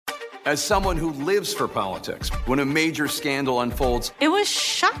As someone who lives for politics, when a major scandal unfolds, it was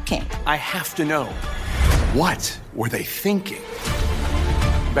shocking. I have to know, what were they thinking?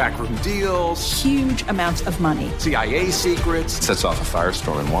 Backroom deals, huge amounts of money, CIA secrets, sets off a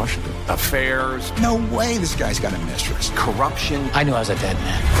firestorm in Washington, affairs. No way this guy's got a mistress. Corruption. I knew I was a dead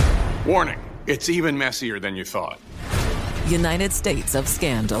man. Warning, it's even messier than you thought. United States of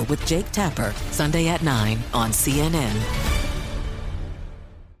Scandal with Jake Tapper, Sunday at 9 on CNN.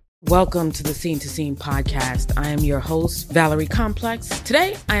 Welcome to the Scene to Scene podcast. I am your host, Valerie Complex.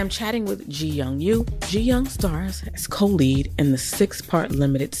 Today, I am chatting with Ji Young Yoo. Ji Young stars as co-lead in the 6-part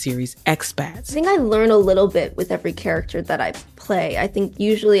limited series Expats. I think I learn a little bit with every character that I play. I think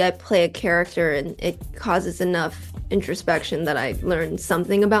usually I play a character and it causes enough introspection that I learn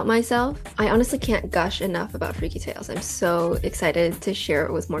something about myself. I honestly can't gush enough about Freaky Tales. I'm so excited to share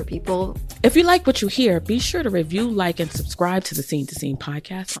it with more people. If you like what you hear, be sure to review, like, and subscribe to the Scene to Scene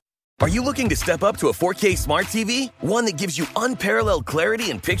podcast. Are you looking to step up to a 4K smart TV? One that gives you unparalleled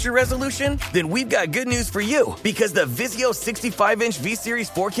clarity and picture resolution? Then we've got good news for you, because the Vizio 65-inch V-Series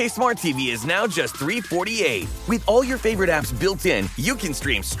 4K smart TV is now just $348. With all your favorite apps built in, you can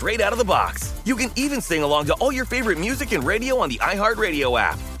stream straight out of the box. You can even sing along to all your favorite music and radio on the iHeartRadio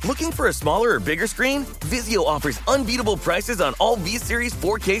app. Looking for a smaller or bigger screen? Vizio offers unbeatable prices on all V-Series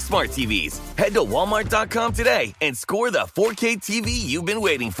 4K smart TVs. Head to Walmart.com today and score the 4K TV you've been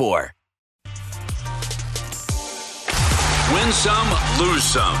waiting for. Win Some, Lose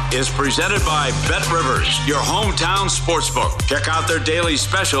Some is presented by BetRivers, your hometown sportsbook. Check out their daily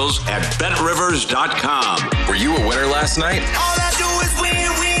specials at BetRivers.com. Were you a winner last night? All I do is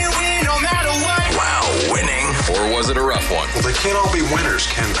win, win, win, no matter what. Wow, winning. Or was it a rough one? Well, they can't all be winners,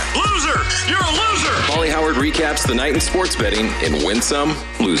 can they? Loser! You're a loser! Paulie Howard recaps the night in sports betting in Win Some,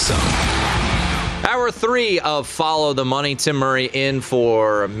 Lose Some. Hour 3 of Follow the Money. Tim Murray in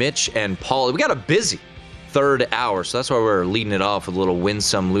for Mitch and Paulie. We got a busy third hour, so that's why we're leading it off with a little Win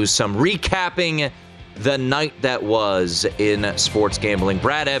Some, Lose Some, recapping the night that was in sports gambling.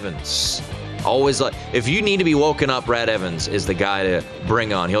 Brad Evans, always like, if you need to be woken up, Brad Evans is the guy to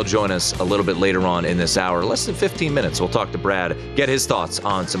bring on. He'll join us a little bit later on in this hour, less than 15 minutes. We'll talk to Brad, get his thoughts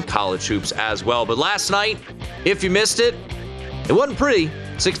on some college hoops as well. But last night, if you missed it, it wasn't pretty.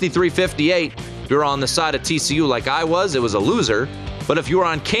 63-58. If you're on the side of TCU like I was, it was a loser. But if you were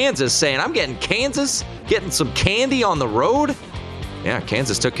on Kansas saying, I'm getting Kansas, getting some candy on the road, yeah,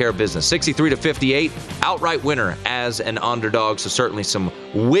 Kansas took care of business. 63-58, outright winner as an underdog. So certainly some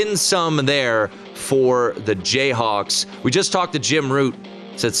win some there for the Jayhawks. We just talked to Jim Root.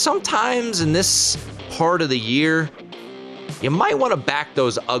 Said sometimes in this part of the year, you might want to back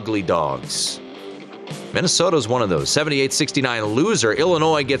those ugly dogs. Minnesota's one of those. 78-69 loser.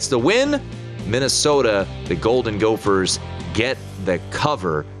 Illinois gets the win. Minnesota, the Golden Gophers, get the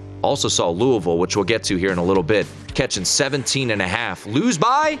cover. Also saw Louisville, which we'll get to here in a little bit, catching 17.5. Lose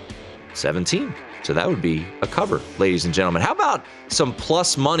by 17. So that would be a cover, ladies and gentlemen. How about some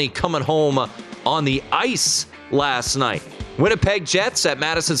plus money coming home on the ice last night? Winnipeg Jets at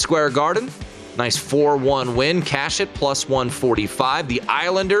Madison Square Garden. Nice 4-1 win. Cash it, plus 145. The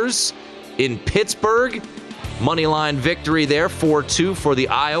Islanders in Pittsburgh. Moneyline victory there, 4-2 for the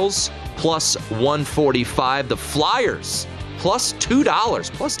Isles, plus 145. The Flyers, plus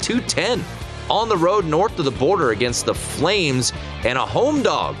 $2, plus 210 on the road north of the border against the Flames. And a home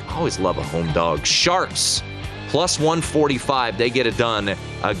dog, I always love a home dog, Sharks, plus 145. They get it done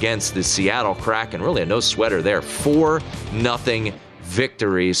against the Seattle Kraken. Really a no sweater there, 4-0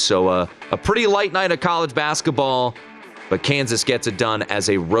 victory. So a pretty light night of college basketball, but Kansas gets it done as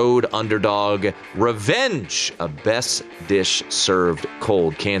a road underdog. Revenge, a best dish served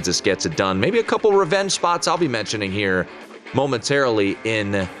cold. Kansas gets it done. Maybe a couple revenge spots I'll be mentioning here momentarily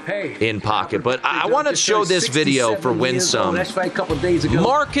in pocket. But I want to show this video for Win Some.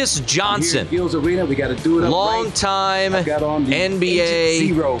 Marcus Johnson, long-time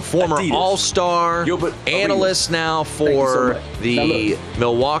NBA, former All-Star, analyst now for the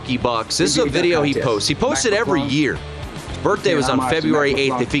Milwaukee Bucks. This is a video he posts. He posts it every year. Birthday was on February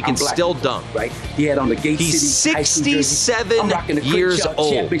 8th, if he can still dunk. He's 67 years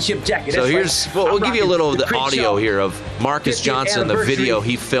old. So here's, we'll give you a little of the audio here of Marcus Johnson, the video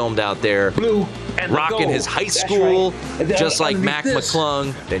he filmed out there, rocking his high school, just like Mac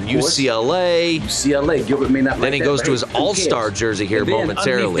McClung, then UCLA. Then he goes to his All-Star jersey here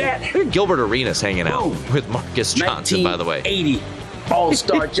momentarily. Gilbert Arenas hanging out with Marcus Johnson, by the way.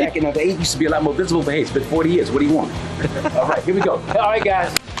 All-Star jacket of the 8 used to be a lot more visible, but hey, it's been 40 years. What do you want? All right, here we go. All right,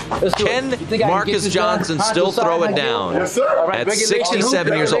 guys. Can Marcus Johnson still throw it down at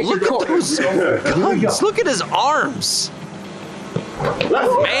 67 years old? Look at those guns. Look at his arms.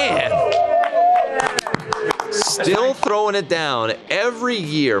 Man. Still throwing it down. Every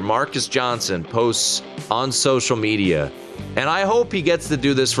year, Marcus Johnson posts on social media, and I hope he gets to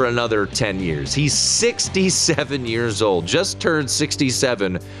do this for another 10 years. He's 67 years old. Just turned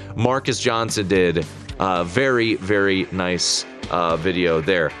 67. Marcus Johnson did. Very, very nice video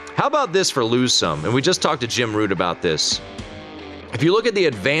there. How about this for Lose Some? And we just talked to Jim Root about this. If you look at the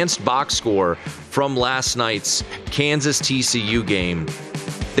advanced box score from last night's Kansas TCU game,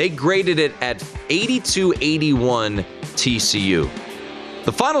 they graded it at 82-81 TCU.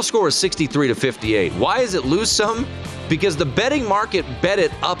 The final score is 63-58. Why is it Lose Some? Because the betting market bet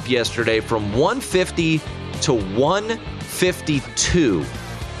it up yesterday from 150 to 152.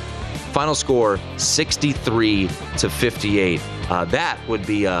 Final score 63-58. That would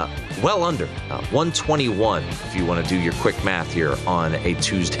be well under 121 if you want to do your quick math here on a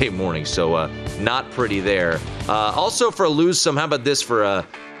Tuesday morning. So not pretty there. Also for Lose Some, how about this for a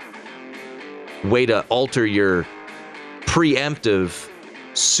way to alter your preemptive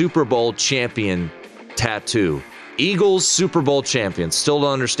Super Bowl champion tattoo? Eagles Super Bowl champion. Still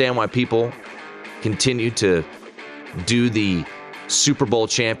don't understand why people continue to do the Super Bowl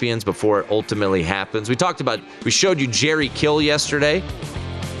champions before it ultimately happens. We showed you Jerry Kill yesterday.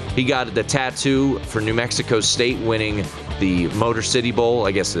 He got the tattoo for New Mexico State winning the Motor City Bowl,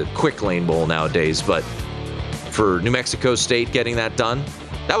 I guess the Quick Lane Bowl nowadays, but for New Mexico State getting that done,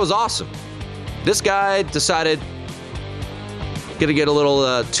 that was awesome. This guy decided gonna get a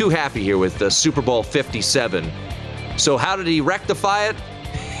little too happy here with the Super Bowl 57. So how did he rectify it?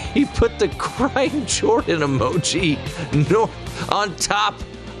 He put the crying Jordan emoji on top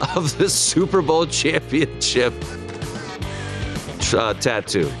of the Super Bowl championship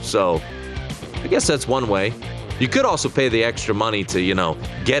tattoo. So I guess that's one way. You could also pay the extra money to,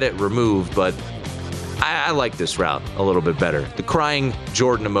 get it removed, but I like this route a little bit better. The crying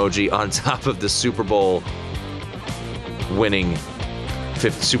Jordan emoji on top of the Super Bowl winning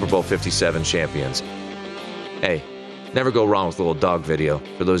Super Bowl 57 champions. Hey, never go wrong with a little dog video.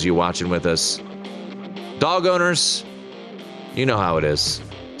 For those of you watching with us, dog owners, you know how it is.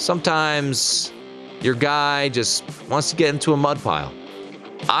 Sometimes your guy just wants to get into a mud pile.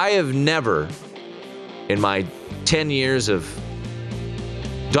 I have never, in my 10 years of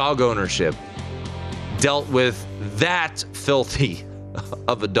dog ownership, dealt with that filthy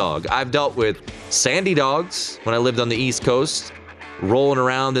of a dog. I've dealt with sandy dogs when I lived on the East Coast, rolling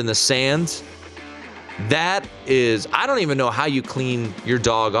around in the sand. That is, I don't even know how you clean your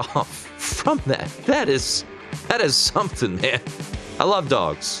dog off from that. That is something, man. I love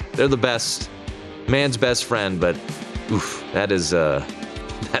dogs. They're the best. Man's best friend, but oof, that is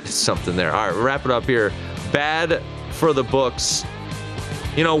something there. All right, we'll wrap it up here. Bad for the books.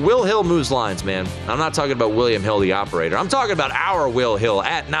 Will Hill moves lines, man. I'm not talking about William Hill, the operator. I'm talking about our Will Hill,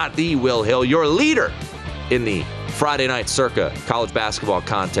 at Not The Will Hill, your leader in the Friday Night Circa college basketball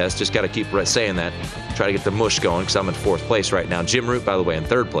contest. Just got to keep saying that. Try to get the mush going because I'm in 4th place right now. Jim Root, by the way, in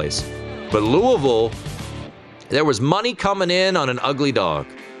 3rd place. But Louisville, there was money coming in on an ugly dog.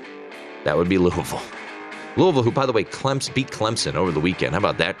 That would be Louisville. Louisville, who, by the way, beat Clemson over the weekend. How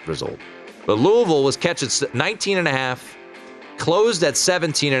about that result? But Louisville was catching 19.5, closed at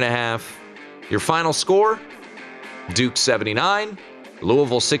 17.5. Your final score, Duke 79,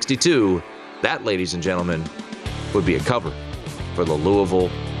 Louisville 62. That, ladies and gentlemen, would be a cover for the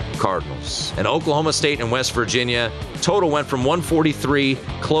Louisville Cardinals. And Oklahoma State and West Virginia, total went from 143,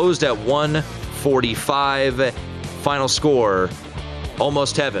 closed at 145. Final score,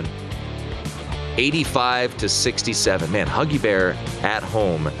 almost heaven, 85-67. Man, Huggy Bear at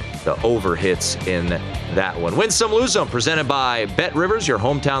home. The over hits in that one. Win Some, Lose Some, presented by Bet Rivers, your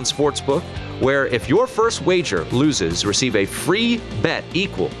hometown sportsbook, where if your first wager loses, receive a free bet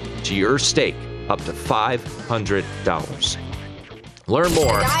equal to your stake up to $500. Learn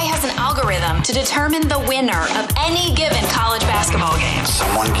more. The guy has an algorithm to determine the winner of any given college basketball game.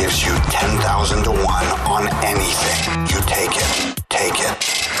 Someone gives you 10,000 to 1 on anything. You take it. Take it.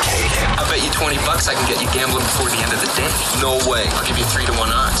 Take it. I'll bet you $20 I can get you gambling before the end of the day. No way. I'll give you 3 to 1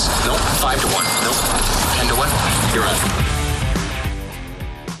 odds. Nope. 5 to 1. Nope. 10 to 1. You're on.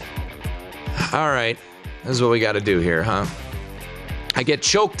 All right. This is what we got to do here, huh? I get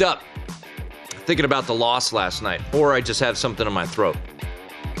choked up thinking about the loss last night, or I just have something in my throat.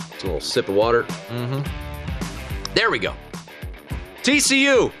 It's a little sip of water. There we go.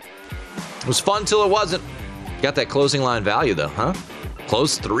 TCU. It was fun till it wasn't. Got that closing line value, though, huh?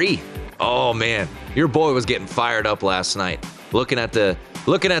 Close 3. Oh, man. Your boy was getting fired up last night. Looking at the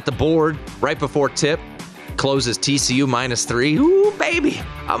board right before tip. Closes TCU -3. Ooh, baby.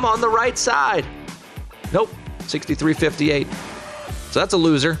 I'm on the right side. Nope. 63-58. So that's a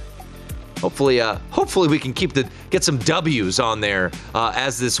loser. Hopefully we can get some W's on there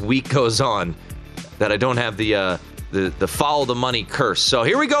as this week goes on, that I don't have the follow the money curse. So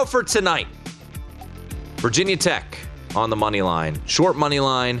here we go for tonight. Virginia Tech on the money line. Short money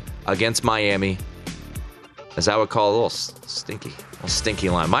line against Miami. As I would call a little stinky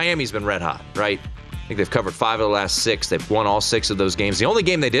line. Miami's been red hot, right? I think they've covered 5 of the last 6. They've won all 6 of those games. The only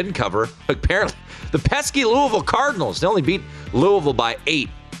game they didn't cover, apparently, the pesky Louisville Cardinals. They only beat Louisville by 8.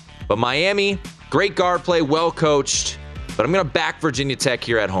 But Miami, great guard play, well coached. But I'm going to back Virginia Tech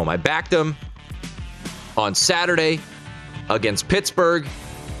here at home. I backed them on Saturday against Pittsburgh.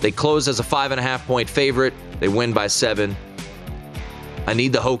 They close as a 5.5-point favorite. They win by 7. I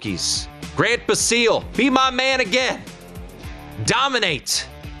need the Hokies. Grant Basile, be my man again. Dominate.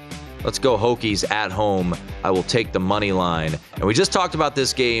 Let's go Hokies at home. I will take the money line. And we just talked about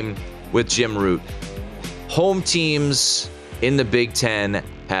this game with Jim Root. Home teams in the Big Ten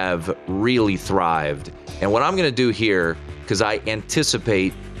have really thrived. And what I'm going to do here, because I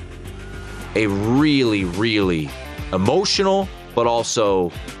anticipate a really, really emotional, but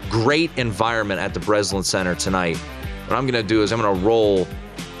also great environment at the Breslin Center tonight. What I'm going to do is I'm going to roll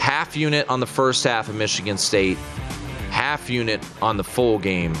half unit on the first half of Michigan State, half unit on the full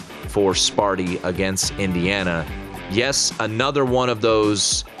game for Sparty against Indiana. Yes, another one of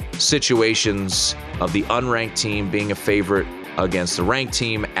those situations of the unranked team being a favorite against the ranked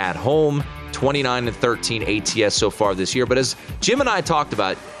team at home. 29-13 ATS so far this year. But as Jim and I talked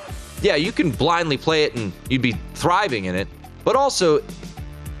about, yeah, you can blindly play it and you'd be thriving in it. But also,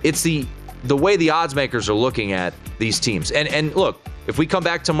 it's the way the odds makers are looking at these teams. And look, if we come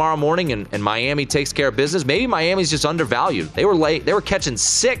back tomorrow morning and Miami takes care of business, maybe Miami's just undervalued. They were late. They were catching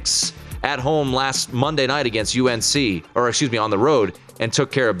 6 at home last Monday night against UNC, on the road, and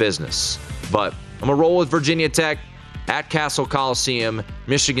took care of business. But I'm going to roll with Virginia Tech at Castle Coliseum,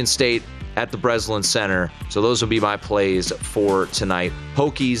 Michigan State at the Breslin Center. So those will be my plays for tonight.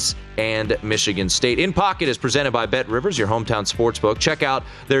 Hokies and Michigan State. In Pocket is presented by Bet Rivers, your hometown sportsbook. Check out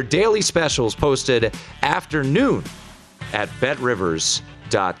their daily specials posted afternoon at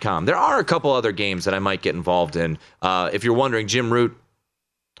betrivers.com. There are a couple other games that I might get involved in. If you're wondering, Jim Root,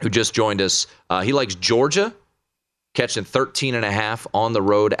 who just joined us, he likes Georgia, catching 13.5 on the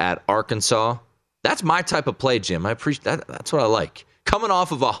road at Arkansas. That's my type of play, Jim. I appreciate that. That's what I like. Coming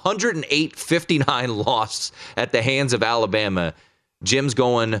off of a 108-59 loss at the hands of Alabama, Jim's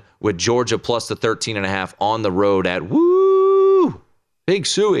going with Georgia plus the 13.5 on the road at Big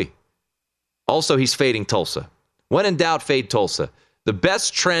Suey. Also, he's fading Tulsa. When in doubt, fade Tulsa. The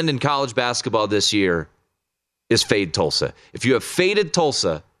best trend in college basketball this year is fade Tulsa. If you have faded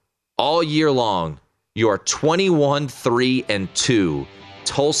Tulsa all year long, you are 21-3-2.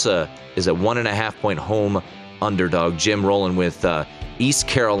 Tulsa is a 1.5-point home underdog. Jim rolling with East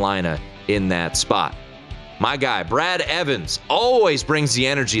Carolina in that spot. My guy, Brad Evans, always brings the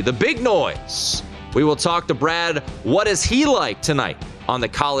energy, the big noise. We will talk to Brad. What is he like tonight on the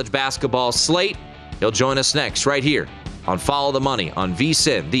college basketball slate? He'll join us next right here on Follow the Money on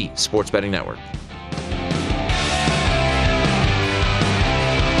VSiN, the Sports Betting Network.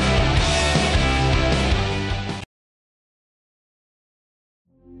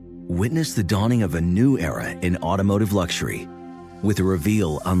 Witness the dawning of a new era in automotive luxury with a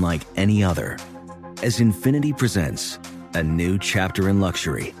reveal unlike any other as Infiniti presents a new chapter in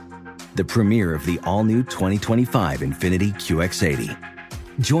luxury, the premiere of the all-new 2025 Infiniti QX80.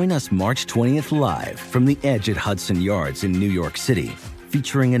 Join us March 20th live from the Edge at Hudson Yards in New York City,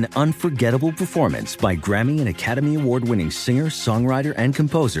 featuring an unforgettable performance by Grammy and Academy Award-winning singer, songwriter, and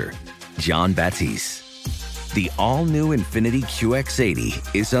composer, Jon Batiste. The all-new Infiniti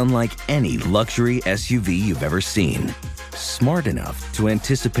QX80 is unlike any luxury SUV you've ever seen. Smart enough to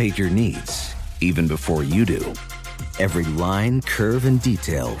anticipate your needs, even before you do. Every line, curve, and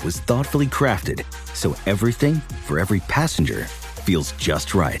detail was thoughtfully crafted, so everything for every passenger feels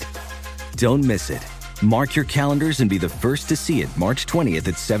just right. Don't miss it. Mark your calendars and be the first to see it March 20th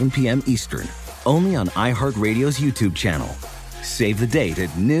at 7 p.m. Eastern, only on iHeartRadio's YouTube channel. Save the date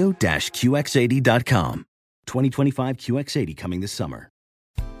at new-QX80.com. 2025 QX80 coming this summer.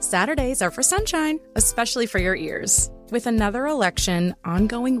 Saturdays are for sunshine, especially for your ears. With another election,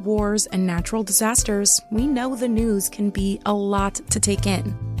 ongoing wars, and natural disasters, we know the news can be a lot to take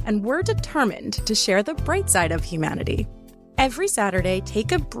in. And we're determined to share the bright side of humanity. Every Saturday,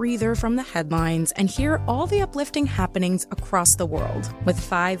 take a breather from the headlines and hear all the uplifting happenings across the world with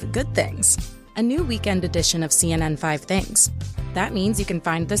 5 Good Things, a new weekend edition of CNN 5 Things. That means you can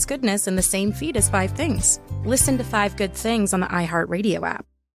find this goodness in the same feed as 5 Things. Listen to 5 Good Things on the iHeartRadio app.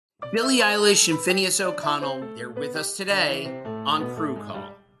 Billie Eilish and Phineas O'Connell, they're with us today. on Crew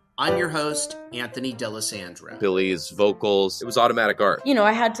Call. I'm your host, Anthony D'Alessandro. Billy's vocals, it was automatic art. You know,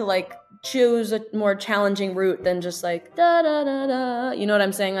 I had to choose a more challenging route than just da da da da. You know what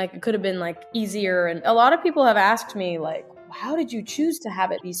I'm saying? It could have been easier. And a lot of people have asked me how did you choose to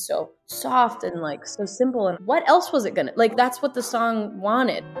have it be so soft and so simple? And what else was it gonna that's what the song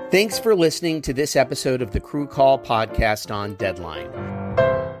wanted. Thanks for listening to this episode of the Crew Call podcast on Deadline.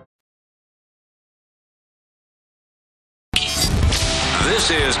 This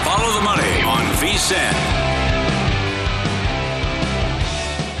is Follow the Money on VSiN.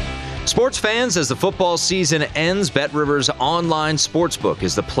 Sports fans, as the football season ends, BetRivers Online Sportsbook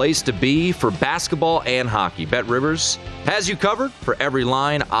is the place to be for basketball and hockey. BetRivers has you covered for every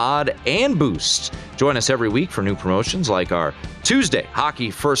line, odd, and boost. Join us every week for new promotions like our Tuesday Hockey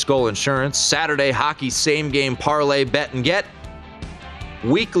First Goal Insurance, Saturday Hockey Same Game Parlay Bet and Get,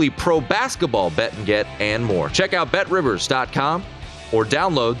 weekly Pro Basketball Bet and Get, and more. Check out BetRivers.com or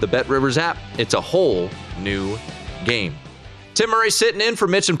download the BetRivers app. It's a whole new game. Tim Murray sitting in for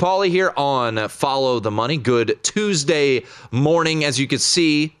Mitch and Paulie here on Follow the Money. Good Tuesday morning. As you can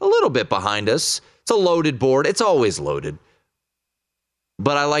see, a little bit behind us. It's a loaded board. It's always loaded.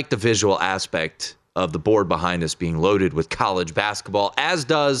 But I like the visual aspect of the board behind us being loaded with college basketball, as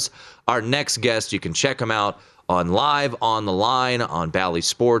does our next guest. You can check him out on Live on the Line on Bally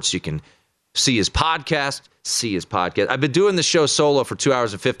Sports. You can see his podcast. I've been doing the show solo for 2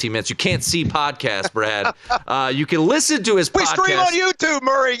 hours and 15 minutes. You can't see podcast, Brad. You can listen to his podcast. We stream on YouTube,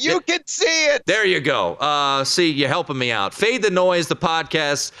 Murray. You can see it. There you go. See, you're helping me out. Fade the Noise, the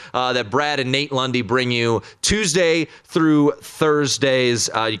podcast that Brad and Nate Lundy bring you Tuesday through Thursdays.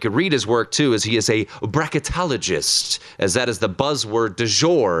 You can read his work, too, as he is a bracketologist, as that is the buzzword du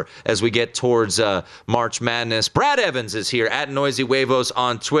jour as we get towards March Madness. Brad Evans is here at Noisy Huevos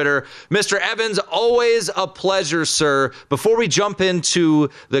on Twitter. Mr. Evans, always a pleasure, sir. Before we jump into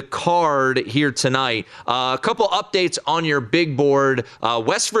the card here tonight, a couple updates on your big board.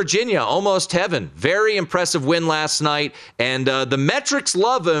 West Virginia, almost heaven. Very impressive win last night, and the metrics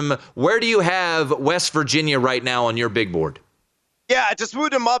love him. Where do you have West Virginia right now on your big board? Yeah, I just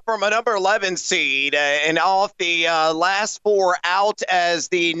moved him up from a number 11 seed and off the last four out as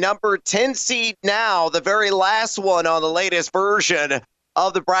the number 10 seed now, the very last one on the latest version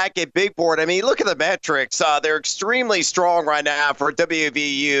of the bracket big board. I mean, look at the metrics. They're extremely strong right now for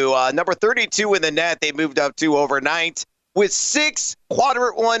WVU. Number 32 in the net, they moved up to overnight with 6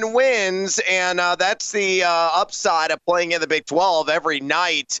 quadrant one wins, and that's the upside of playing in the Big 12 every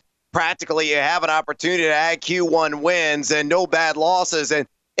night. Practically, you have an opportunity to add Q1 wins and no bad losses. And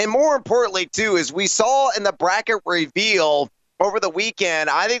more importantly, too, as we saw in the bracket reveal over the weekend,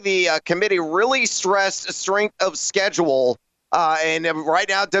 I think the committee really stressed strength of schedule. And right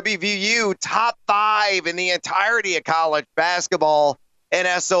now, WVU top 5 in the entirety of college basketball and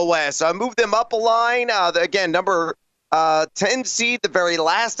SOS. I moved them up a line. Again, number 10 seed, the very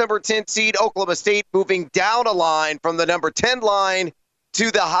last number 10 seed, Oklahoma State, moving down a line from the number 10 line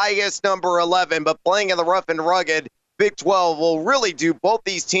to the highest number 11. But playing in the rough and rugged Big 12 will really do both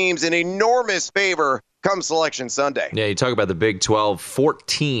these teams an enormous favor come Selection Sunday. Yeah, you talk about the Big 12,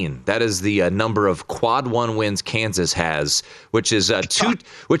 14. That is the number of quad one wins Kansas has, which is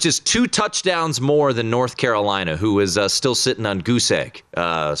two touchdowns more than North Carolina, who is still sitting on goose egg.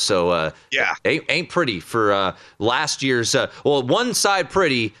 Yeah, ain't pretty for last year's. One side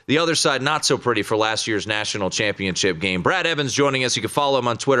pretty, the other side not so pretty for last year's national championship game. Brad Evans joining us. You can follow him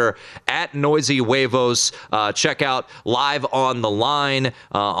on Twitter at Noisy Huevos. Check out Live on the Line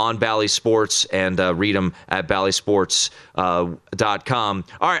on Bally Sports and read them at ballysports.com.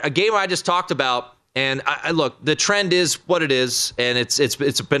 All right, a game I just talked about, and I look, the trend is what it is, and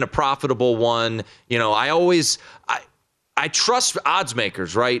it's been a profitable one. You know, I trust odds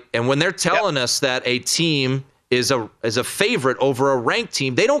makers, right? And when they're telling us that a team is a favorite over a ranked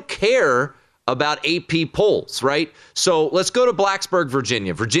team, they don't care about AP polls, right? So let's go to Blacksburg,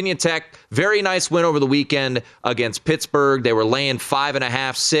 Virginia. Virginia Tech, very nice win over the weekend against Pittsburgh. They were laying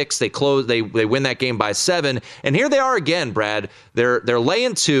 5.5, 6. They win that game by 7. And here they are again, Brad. They're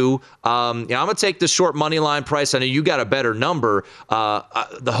laying 2. I'm gonna take the short money line price. I know you got a better number.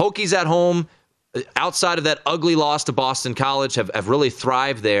 The Hokies at home, outside of that ugly loss to Boston College, have really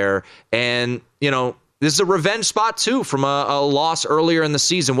thrived there. And this is a revenge spot, too, from a loss earlier in the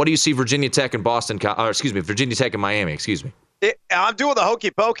season. What do you see Virginia Tech and Virginia Tech and Miami, I'm doing the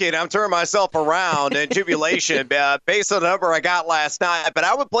hokey pokey, and I'm turning myself around in jubilation based on the number I got last night. But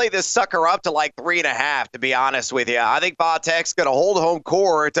I would play this sucker up to like 3.5, to be honest with you. I think Va Tech's going to hold home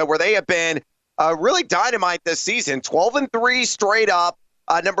court where they have been really dynamite this season. 12-3 straight up.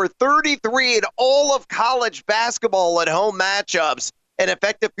 number 33 in all of college basketball at home matchups, and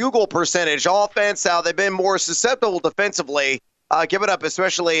effective field goal percentage. Offense, how they've been more susceptible defensively, giving up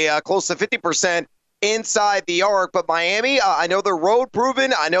especially close to 50% inside the arc. But Miami, I know they're road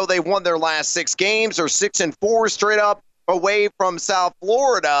proven. I know they won their last 6 games, or 6-4 straight up away from South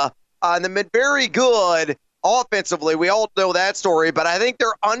Florida. And they've been very good offensively. We all know that story, but I think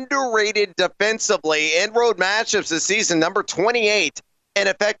they're underrated defensively in road matchups this season. Number 28 in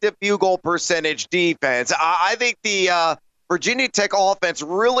effective field goal percentage defense. I think the Virginia Tech offense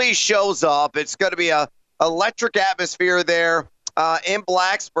really shows up. It's going to be a electric atmosphere there in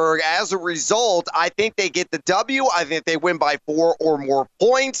Blacksburg. As a result, I think they get the W. I think they win by 4 or more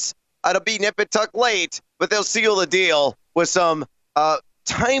points. It'll be nip and tuck late, but they'll seal the deal with some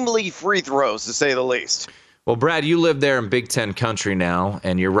timely free throws, to say the least. Well, Brad, you live there in Big Ten country now,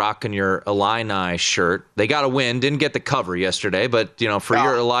 and you're rocking your Illini shirt. They got a win. Didn't get the cover yesterday, but, for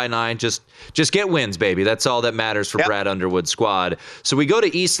your Illini, just get wins, baby. That's all that matters for Brad Underwood's squad. So we go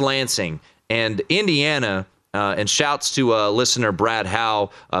to East Lansing, and Indiana, and shouts to listener Brad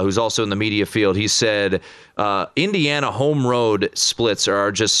Howe, who's also in the media field. He said, Indiana home road splits are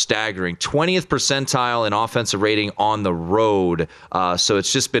just staggering. 20th percentile in offensive rating on the road. So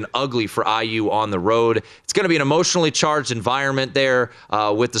it's just been ugly for IU on the road. It's going to be an emotionally charged environment there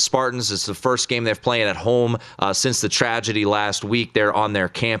with the Spartans. It's the first game they're playing at home since the tragedy last week there on their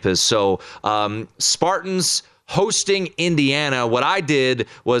campus. So Spartans hosting Indiana. What I did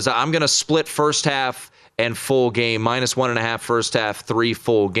was I'm going to split first half and full game, -1.5 first half, 3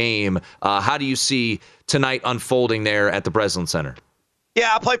 full game. How do you see tonight unfolding there at the Breslin Center?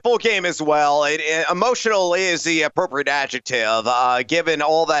 Yeah, I play full game as well. Emotional is the appropriate adjective, given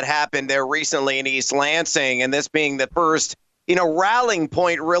all that happened there recently in East Lansing, and this being the first, rallying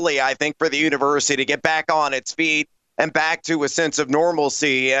point, really, I think, for the university to get back on its feet and back to a sense of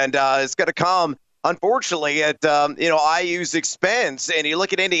normalcy. And it's going to come, unfortunately, at IU's expense. And you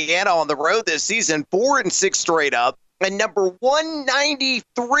look at Indiana on the road this season, 4-6 straight up, and number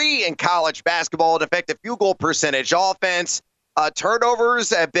 193 in college basketball in effective field goal percentage. Offense,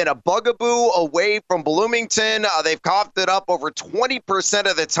 turnovers have been a bugaboo away from Bloomington. They've coughed it up over 20%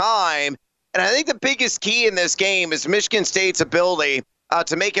 of the time. And I think the biggest key in this game is Michigan State's ability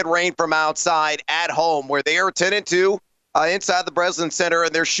to make it rain from outside at home, where they are 10-2. Inside the Breslin Center,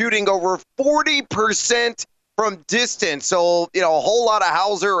 and they're shooting over 40% from distance. So, a whole lot of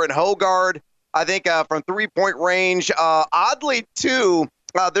Hauser and Hogard, I think, from three-point range. Oddly, too,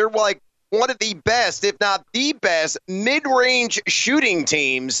 they're like one of the best, if not the best, mid-range shooting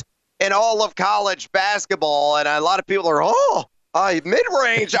teams in all of college basketball. And a lot of people are,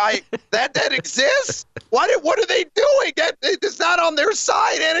 mid-range, that exists? What are they doing? It's not on their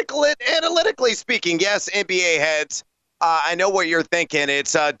side, analytically speaking. Yes, NBA heads. I know what you're thinking.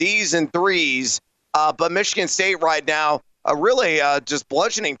 It's D's and threes, but Michigan State right now really just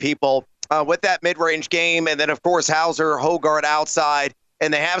bludgeoning people with that mid-range game. And then, of course, Hauser, Hogard outside,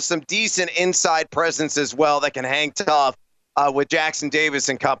 and they have some decent inside presence as well that can hang tough with Jackson Davis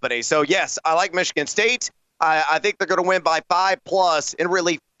and company. So, yes, I like Michigan State. I think they're going to win by 5+ and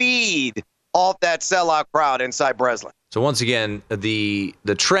really feed off that sellout crowd inside Breslin. So once again, the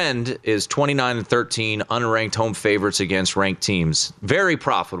trend is 29-13 unranked home favorites against ranked teams. Very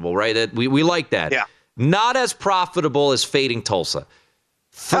profitable, right? We like that. Yeah. Not as profitable as fading Tulsa.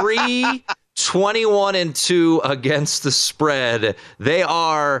 21-2 against the spread. They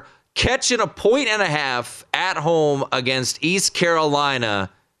are catching 1.5 points at home against East Carolina.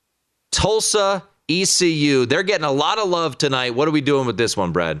 Tulsa, ECU. They're getting a lot of love tonight. What are we doing with this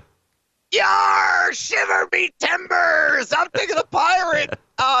one, Brad? Yar, shiver me timbers. I'm thinking the Pirate.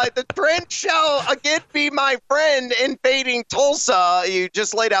 The trend shall again be my friend in fading Tulsa. You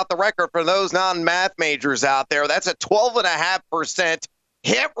just laid out the record for those non-math majors out there. That's a 12.5%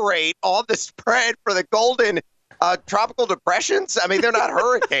 hit rate on the spread for the Golden tropical depressions. I mean, they're not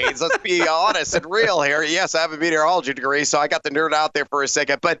hurricanes. Let's be honest and real here. Yes, I have a meteorology degree, so I got the nerd out there for a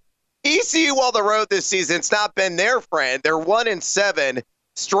second. But ECU on the road this season, it's not been their friend. They're 1-7.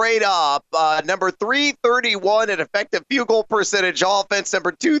 Straight up, number 331 in effective field goal percentage offense,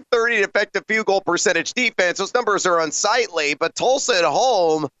 number 230 in effective field goal percentage defense. Those numbers are unsightly, but Tulsa at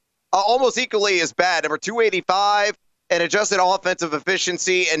home almost equally as bad. Number 285 in adjusted offensive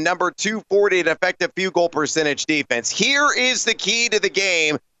efficiency and number 240 in effective field goal percentage defense. Here is the key to the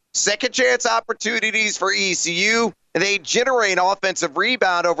game. Second chance opportunities for ECU. They generate offensive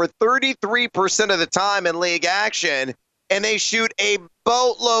rebound over 33% of the time in league action. And they shoot a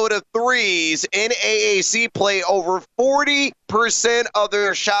boatload of threes in AAC play. Over 40% of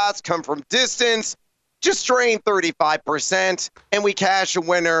their shots come from distance. just drain 35%, and we cash a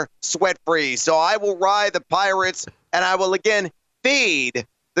winner sweat-free. So I will ride the Pirates, and I will, again, fade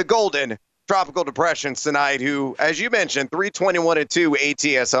the Golden Tropical Depressions tonight, who, as you mentioned,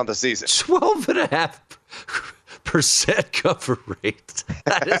 321-2 ATS on the season. 12.5% cover rate.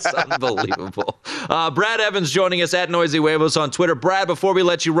 That is unbelievable. Brad Evans joining us at Noisy Huevos on Twitter. Brad, before we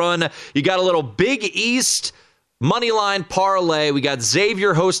let you run, you got a little Big East moneyline parlay. We got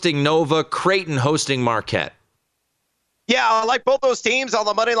Xavier hosting Nova, Creighton hosting Marquette. Yeah, I like both those teams on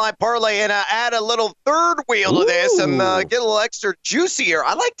the moneyline parlay, and add a little third wheel to this and get a little extra juicier.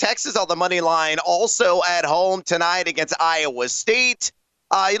 I like Texas on the money line, also at home tonight against Iowa State.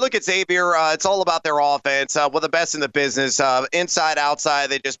 You look at Xavier, it's all about their offense. One of the best in the business. Inside, outside,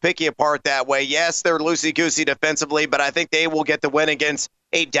 they just pick you apart that way. Yes, they're loosey-goosey defensively, but I think they will get the win against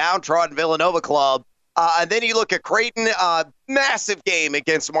a downtrodden Villanova club. And then you look at Creighton, massive game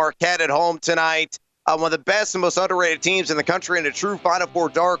against Marquette at home tonight. One of the best and most underrated teams in the country and a true Final Four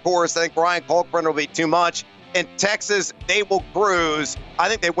dark horse. I think Brian Kalkbrenner will be too much. In Texas, they will cruise. I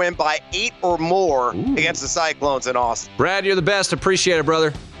think they win by 8 or more against the Cyclones in Austin. Brad, you're the best. Appreciate it,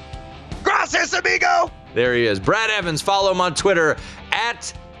 brother. Gracias, amigo. There he is. Brad Evans. Follow him on Twitter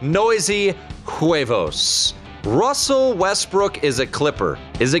at Noisy Huevos. Russell Westbrook is a Clipper.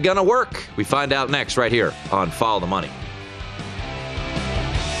 Is it going to work? We find out next right here on Follow the Money.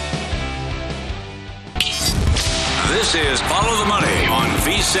 This is Follow the Money on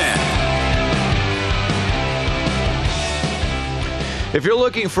VSiN. If you're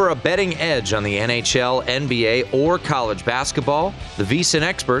looking for a betting edge on the NHL, NBA, or college basketball, the VSiN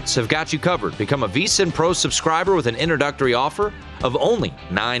experts have got you covered. Become a VSiN Pro subscriber with an introductory offer of only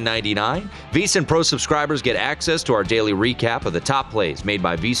 $9.99. VSiN Pro subscribers get access to our daily recap of the top plays made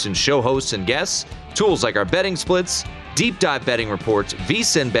by VSiN show hosts and guests, tools like our betting splits, deep dive betting reports,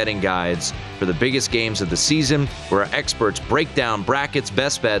 VSiN betting guides for the biggest games of the season, where our experts break down brackets,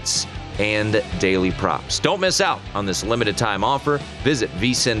 best bets, and daily props. Don't miss out on this limited time offer. Visit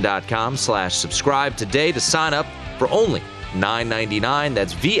vsin.com/subscribe today to sign up for only $9.99.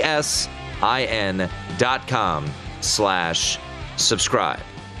 That's vsin.com/subscribe.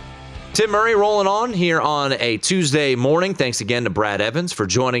 Tim Murray rolling on here on a Tuesday morning. Thanks again to Brad Evans for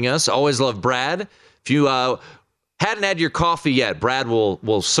joining us. Always love Brad. If you hadn't had your coffee yet, Brad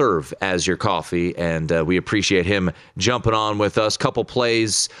will serve as your coffee, and we appreciate him jumping on with us. Couple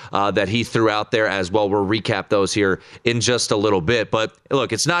plays that he threw out there as well. We'll recap those here in just a little bit. But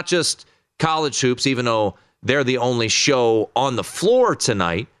look, it's not just college hoops, even though they're the only show on the floor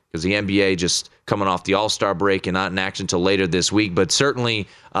tonight, because the NBA just coming off the All-Star break and not in action until later this week. But certainly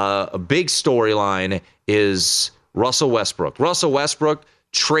a big storyline is Russell Westbrook. Russell Westbrook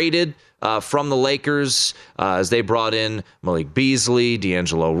traded from the Lakers as they brought in Malik Beasley,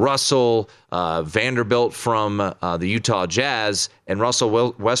 D'Angelo Russell, Vanderbilt from the Utah Jazz, and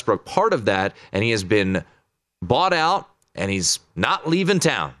Russell Westbrook part of that, and he has been bought out, and he's not leaving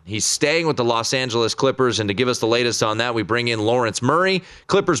town. He's staying with the Los Angeles Clippers, and to give us the latest on that, we bring in Lawrence Murray,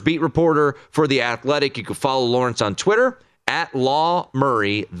 Clippers beat reporter for The Athletic. You can follow Lawrence on Twitter, at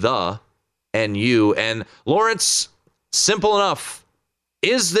LawMurray, the NU. And Lawrence, simple enough,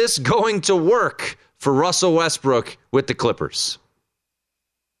 is this going to work for Russell Westbrook with the Clippers?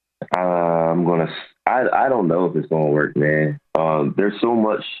 I don't know if it's going to work, man. There's so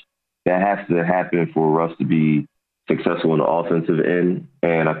much that has to happen for Russ to be successful in the offensive end.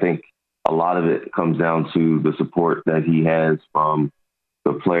 And I think a lot of it comes down to the support that he has from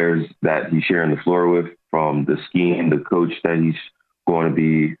the players that he's sharing the floor with, from the scheme, the coach that he's going to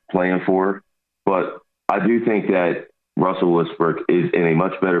be playing for. But I do think that Russell Westbrook is in a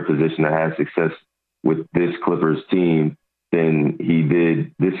much better position to have success with this Clippers team than he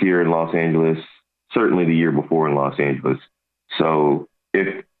did this year in Los Angeles, certainly the year before in Los Angeles. So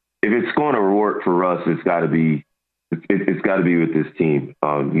if it's going to work for Russ, it's got to be with this team.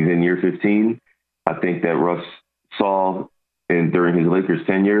 He's in year 15. I think that Russ saw during his Lakers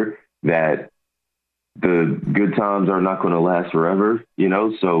tenure that the good times are not going to last forever,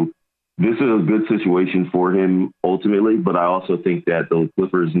 so this is a good situation for him ultimately, but I also think that the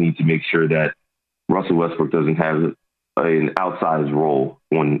Clippers need to make sure that Russell Westbrook doesn't have an outsized role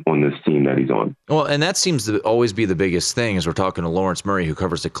on this team that he's on. Well, and that seems to always be the biggest thing as we're talking to Lawrence Murray, who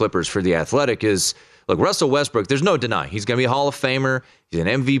covers the Clippers for The Athletic, is, look, Russell Westbrook, there's no denying. He's going to be a Hall of Famer. He's an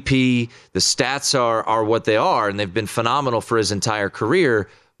MVP. The stats are what they are, and they've been phenomenal for his entire career.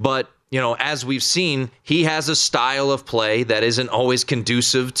 But, as we've seen, he has a style of play that isn't always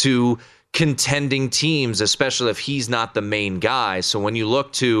conducive to contending teams, especially if he's not the main guy. So when you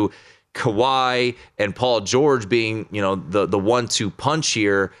look to Kawhi and Paul George being, the 1-2 punch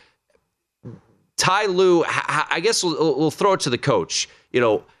here, Ty Lue, I guess we'll throw it to the coach.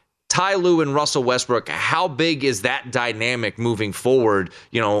 Ty Lue and Russell Westbrook, how big is that dynamic moving forward,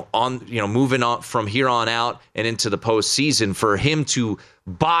 moving on from here on out and into the postseason for him to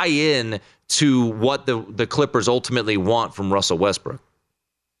buy in to what the Clippers ultimately want from Russell Westbrook?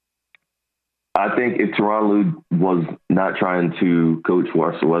 I think if Tyronn Lue was not trying to coach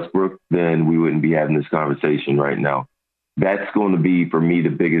Russell Westbrook, then we wouldn't be having this conversation right now. That's going to be, for me, the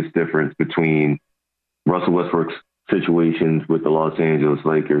biggest difference between Russell Westbrook's situations with the Los Angeles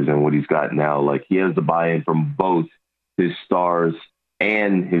Lakers and what he's got now. Like, he has the buy-in from both his stars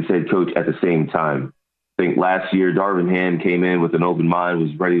and his head coach at the same time. I think last year, Darvin Ham came in with an open mind,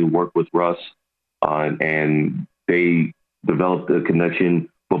 was ready to work with Russ, and they developed a connection.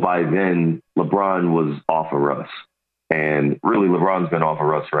 But by then, LeBron was off of Russ. And really, LeBron's been off of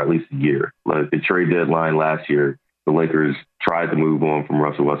Russ for at least a year. Like, the trade deadline last year, the Lakers tried to move on from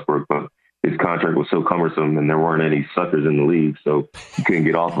Russell Westbrook, but his contract was so cumbersome and there weren't any suckers in the league, so you couldn't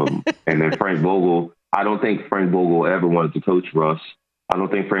get off of him. And then Frank Vogel, I don't think Frank Vogel ever wanted to coach Russ. I don't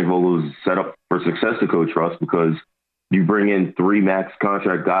think Frank Vogel was set up for success to coach Russ, because you bring in 3 max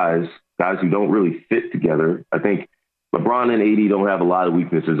contract guys who don't really fit together. I think LeBron and AD don't have a lot of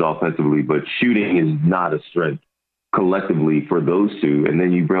weaknesses offensively, but shooting is not a strength collectively for those two. And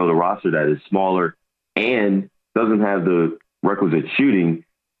then you build a roster that is smaller and doesn't have the requisite shooting.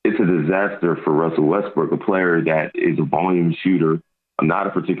 It's a disaster for Russell Westbrook, a player that is a volume shooter, not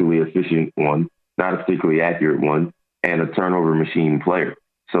a particularly efficient one, not a particularly accurate one, and a turnover machine player.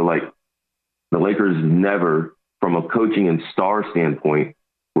 So, like, the Lakers never, from a coaching and star standpoint,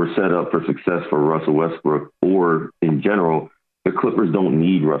 were set up for success for Russell Westbrook, or in general, the Clippers don't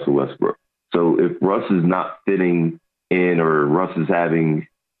need Russell Westbrook. So if Russ is not fitting in, or Russ is having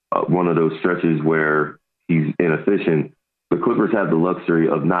one of those stretches where he's inefficient, the Clippers have the luxury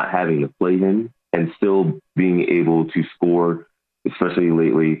of not having to play him and still being able to score, especially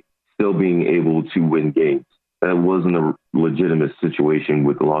lately, still being able to win games. That wasn't a legitimate situation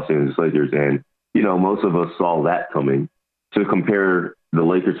with the Los Angeles Lakers. And, most of us saw that coming. To compare the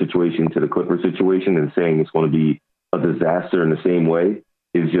Lakers situation to the Clippers situation and saying it's going to be a disaster in the same way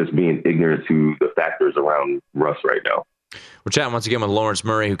is just being ignorant to the factors around Russ right now. We're chatting once again with Lawrence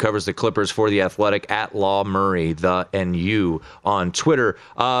Murray, who covers the Clippers for The Athletic, at Law Murray, the NU on Twitter.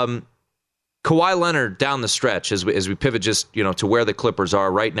 Kawhi Leonard down the stretch, as we pivot just to where the Clippers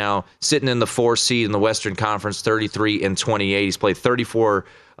are right now, sitting in the 4th seed in the Western Conference, 33-28. He's played 34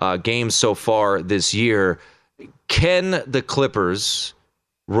 games so far this year. Can the Clippers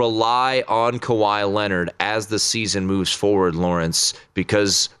rely on Kawhi Leonard as the season moves forward, Lawrence?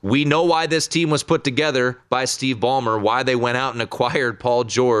 Because we know why this team was put together by Steve Ballmer, why they went out and acquired Paul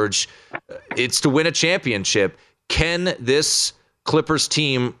George. It's to win a championship. Can this Clippers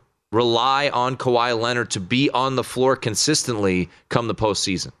team rely on Kawhi Leonard to be on the floor consistently come the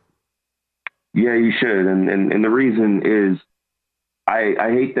postseason? Yeah, you should. And the reason is,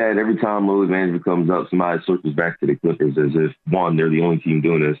 I hate that every time load management comes up, somebody circles back to the Clippers as if, 1, they're the only team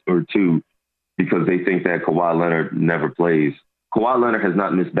doing this, or 2, because they think that Kawhi Leonard never plays. Kawhi Leonard has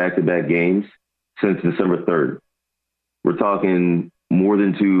not missed back-to-back games since December 3rd. We're talking more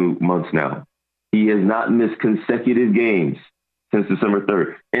than 2 months now. He has not missed consecutive games since December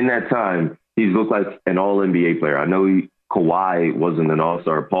 3rd. In that time, he's looked like an all-NBA player. I know Kawhi wasn't an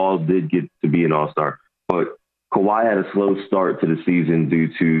all-star. Paul did get to be an all-star, but Kawhi had a slow start to the season due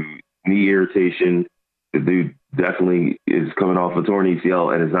to knee irritation. The dude definitely is coming off a torn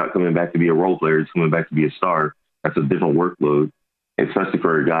ACL and is not coming back to be a role player. He's coming back to be a star. That's a different workload, especially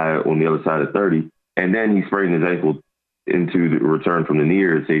for a guy on the other side of 30. And then he sprained his ankle into the return from the knee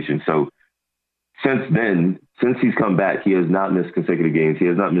irritation. So since then, since he's come back, he has not missed consecutive games. He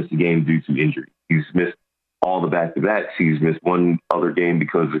has not missed a game due to injury. He's missed all the back-to-backs. He's missed one other game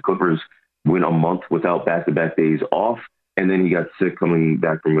because the Clippers went a month without back-to-back days off, and then he got sick coming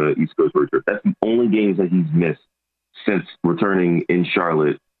back from an East Coast road trip. That's the only games that he's missed since returning in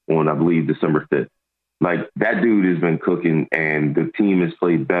Charlotte on, I believe, December 5th. Like, that dude has been cooking, and the team has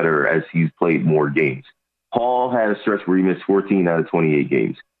played better as he's played more games. Paul had a stretch where he missed 14 out of 28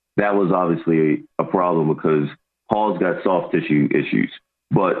 games. That was obviously a problem because Paul's got soft tissue issues.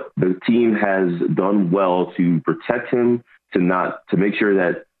 But the team has done well to protect him, to make sure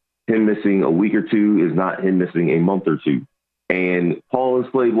that him missing a week or two is not him missing a month or two. And Paul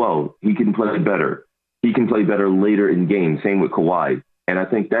has played well. He can play better. He can play better later in games. Same with Kawhi. And I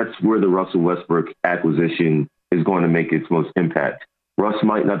think that's where the Russell Westbrook acquisition is going to make its most impact. Russ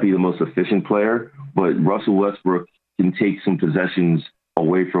might not be the most efficient player, but Russell Westbrook can take some possessions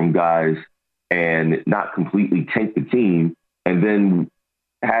away from guys and not completely tank the team. And then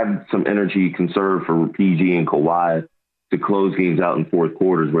have some energy conserved for PG and Kawhi to close games out in fourth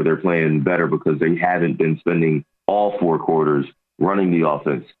quarters where they're playing better because they haven't been spending all four quarters running the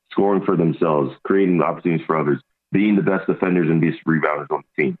offense, scoring for themselves, creating opportunities for others, being the best defenders and best rebounders on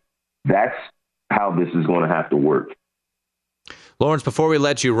the team. That's how this is going to have to work. Lawrence, before we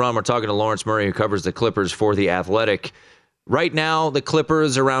let you run, we're talking to Lawrence Murray, who covers the Clippers for The Athletic. Right now, the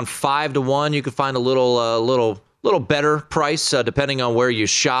Clippers around 5-1. You can find a little better price depending on where you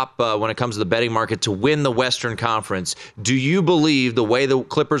shop when it comes to the betting market to win the Western Conference. Do you believe the way the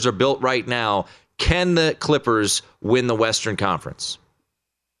Clippers are built right now, can the Clippers win the Western Conference?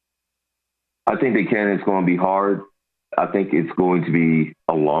 I think they can. It's going to be hard. I think it's going to be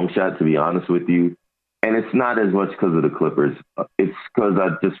a long shot, to be honest with you. And it's not as much because of the Clippers. It's because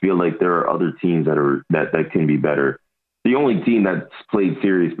I just feel like there are other teams that can be better. The only team that's played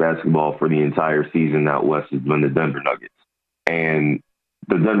serious basketball for the entire season out west has been the Denver Nuggets. And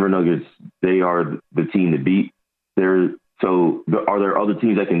the Denver Nuggets, they are the team to beat. Are there other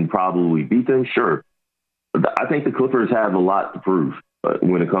teams that can probably beat them? Sure. But I think the Clippers have a lot to prove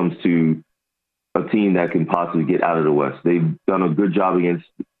when it comes to a team that can possibly get out of the West. They've done a good job against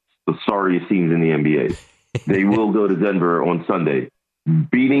the sorriest teams in the NBA. They will go to Denver on Sunday.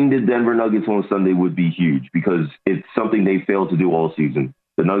 Beating the Denver Nuggets on Sunday would be huge because it's something they failed to do all season.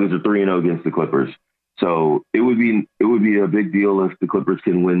 The Nuggets are 3-0 against the Clippers. So it would be a big deal if the Clippers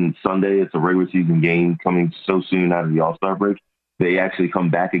can win Sunday. It's a regular season game coming so soon out of the All-Star break. They actually come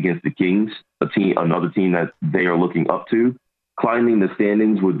back against the Kings, another team that they are looking up to. Climbing the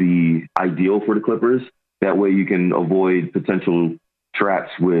standings would be ideal for the Clippers. That way you can avoid potential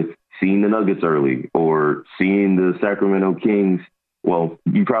traps with seeing the Nuggets early or seeing the Sacramento Kings. Well,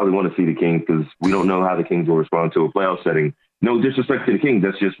 you probably want to see the Kings because we don't know how the Kings will respond to a playoff setting. No disrespect to the Kings.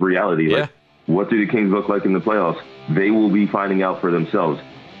 That's just reality. Yeah. Like, what do the Kings look like in the playoffs? They will be finding out for themselves.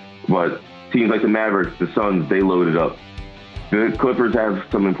 But teams like the Mavericks, the Suns, they loaded up. The Clippers have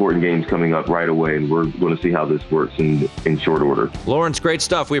some important games coming up right away, and we're going to see how this works in short order. Lawrence, great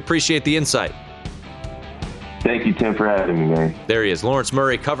stuff. We appreciate the insight. Thank you, Tim, for having me, man. There he is, Lawrence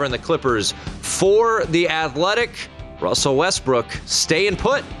Murray, covering the Clippers for The Athletic. Russell Westbrook staying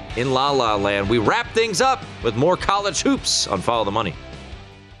put in La La Land. We wrap things up with more college hoops on Follow the Money.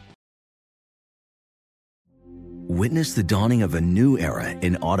 Witness the dawning of a new era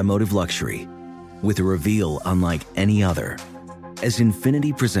in automotive luxury with a reveal unlike any other as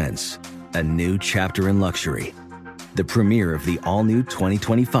Infiniti presents a new chapter in luxury, the premiere of the all-new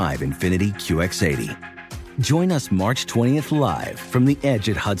 2025 Infiniti QX80. Join us March 20th live from the Edge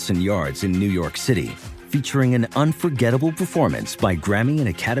at Hudson Yards in New York City, featuring an unforgettable performance by Grammy and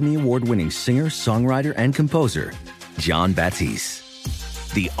Academy Award-winning singer, songwriter, and composer, Jon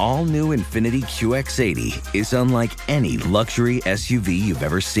Batiste. The all-new Infiniti QX80 is unlike any luxury SUV you've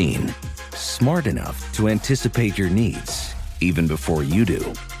ever seen. Smart enough to anticipate your needs, even before you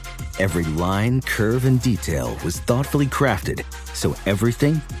do. Every line, curve, and detail was thoughtfully crafted, so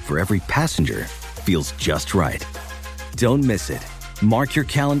everything for every passenger feels just right. Don't miss it. Mark your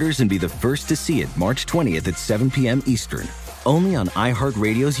calendars and be the first to see it March 20th at 7 p.m. Eastern, only on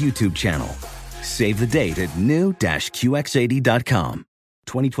iHeartRadio's YouTube channel. Save the date at new-QX80.com.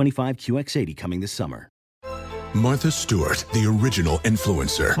 2025 QX80 coming this summer. Martha Stewart, the original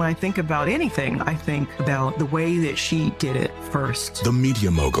influencer. When I think about anything, I think about the way that she did it first. The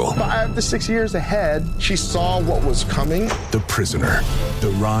media mogul. 5 to 6 years ahead, she saw what was coming. The prisoner.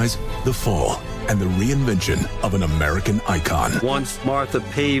 The rise, the fall, and the reinvention of an American icon. Once Martha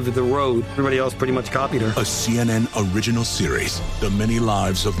paved the road, everybody else pretty much copied her. A CNN original series, The Many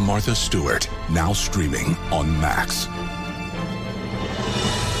Lives of Martha Stewart, now streaming on Max.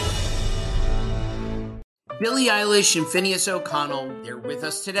 Billie Eilish and Phineas O'Connell, they're with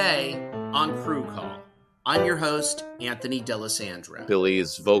us today on Crew Call. I'm your host, Anthony D'Alessandro.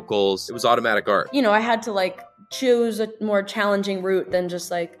 Billie's vocals, it was automatic art. You know, I had to choose a more challenging route than just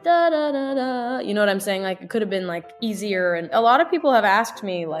da da da da. You know what I'm saying? It could have been easier. And a lot of people have asked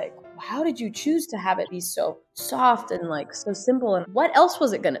me how did you choose to have it be so soft and so simple? And what else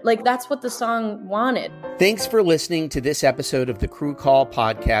was it gonna that's what the song wanted. Thanks for listening to this episode of the Crew Call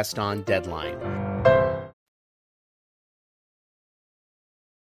podcast on Deadline.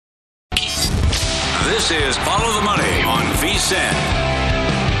 This is Follow the Money on VSiN.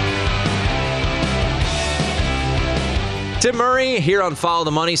 Tim Murray here on Follow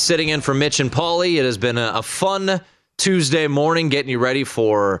the Money, sitting in for Mitch and Paulie. It has been a fun Tuesday morning, getting you ready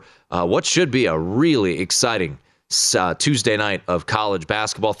for what should be a really exciting Tuesday night of college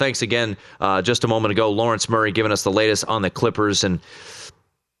basketball. Thanks again, just a moment ago, Lawrence Murray giving us the latest on the Clippers, and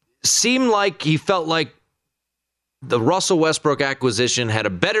seemed like he felt like the Russell Westbrook acquisition had a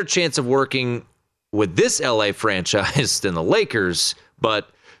better chance of working with this LA franchise than the Lakers, but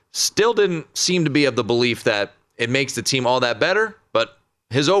still didn't seem to be of the belief that it makes the team all that better. But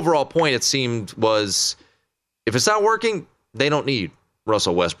his overall point, it seemed, was if it's not working, they don't need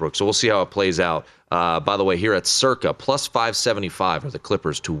Russell Westbrook. So we'll see how it plays out. By the way, here at Circa, plus 575 are the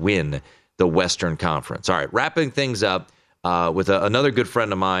Clippers to win the Western Conference. All right, wrapping things up with another good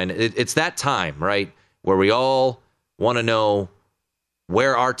friend of mine. It's that time, right, where we all want to know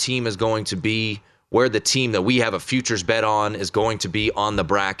where our team is going to be, where the team that we have a futures bet on is going to be on the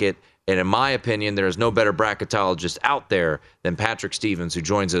bracket. And in my opinion, there is no better bracketologist out there than Patrick Stevens, who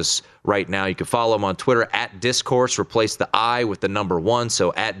joins us right now. You can follow him on Twitter at Discourse. Replace the I with the number 1,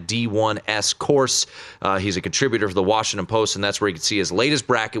 so at D1S Course. He's a contributor for the Washington Post, and that's where you can see his latest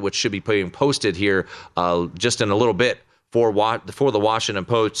bracket, which should be being posted here just in a little bit for the Washington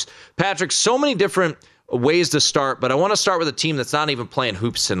Post. Patrick, so many different ways to start, but I want to start with a team that's not even playing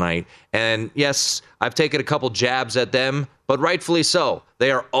hoops tonight. And yes, I've taken a couple jabs at them, but rightfully so.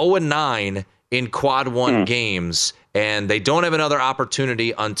 They are 0-9 in quad one games, and they don't have another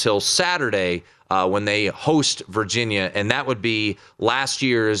opportunity until Saturday when they host Virginia, and that would be last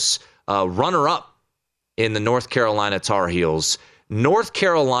year's runner-up in the North Carolina Tar Heels. North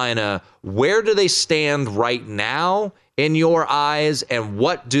Carolina, where do they stand right now in your eyes, and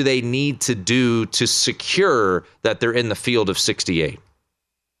what do they need to do to secure that they're in the field of 68?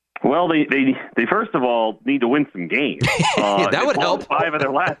 Well, they first of all need to win some games. That would help. 5 of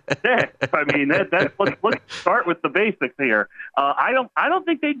their last 6. I mean, let's start with the basics here. I don't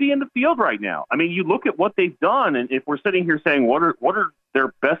think they'd be in the field right now. I mean, you look at what they've done, and if we're sitting here saying what are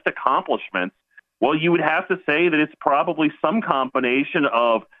their best accomplishments, well, you would have to say that it's probably some combination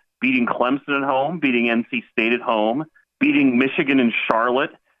of beating Clemson at home, beating NC State at home, beating Michigan and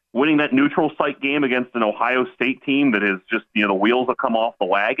Charlotte, winning that neutral site game against an Ohio State team that is just, the wheels have come off the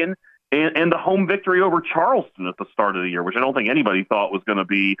wagon, and the home victory over Charleston at the start of the year, which I don't think anybody thought was going to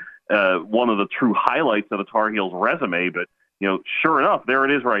be one of the true highlights of the Tar Heels resume. But, sure enough, there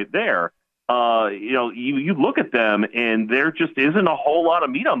it is right there. You look at them, and there just isn't a whole lot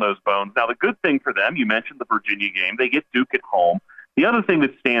of meat on those bones. Now, the good thing for them, you mentioned the Virginia game, they get Duke at home. The other thing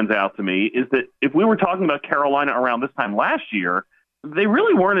that stands out to me is that if we were talking about Carolina around this time last year, they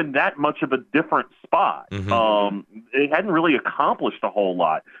really weren't in that much of a different spot. They hadn't really accomplished a whole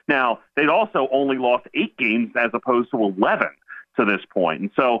lot. Now, they'd also only lost 8 games as opposed to 11 to this point.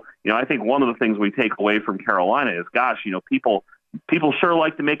 And so, I think one of the things we take away from Carolina is, gosh, people sure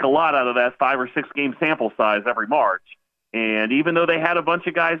like to make a lot out of that 5 or 6 game sample size every March. And even though they had a bunch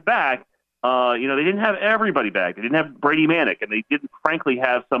of guys back, they didn't have everybody back. They didn't have Brady Manick, and they didn't, frankly,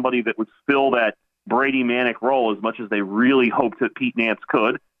 have somebody that would fill that Brady Manick role as much as they really hoped that Pete Nance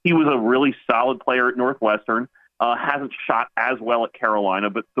could. He was a really solid player at Northwestern, hasn't shot as well at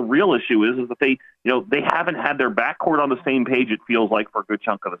Carolina, but the real issue is that they haven't had their backcourt on the same page, it feels like, for a good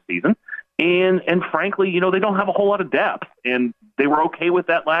chunk of the season. And frankly, they don't have a whole lot of depth, and they were okay with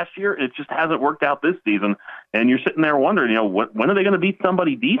that last year. It just hasn't worked out this season. And you're sitting there wondering, when are they going to beat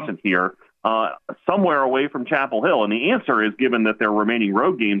somebody decent here? Somewhere away from Chapel Hill? And the answer is, given that their remaining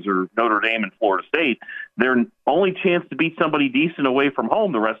road games are Notre Dame and Florida State, their only chance to beat somebody decent away from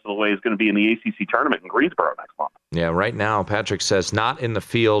home the rest of the way is going to be in the ACC tournament in Greensboro next month. Yeah, right now, Patrick says not in the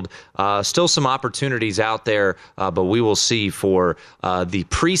field. Still some opportunities out there, but we will see for the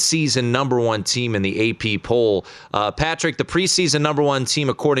preseason number 1 team in the AP poll. Patrick, the preseason number 1 team,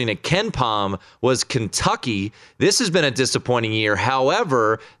 according to KenPom, was Kentucky. This has been a disappointing year.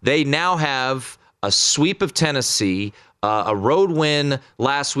 However, they now have a sweep of Tennessee, a road win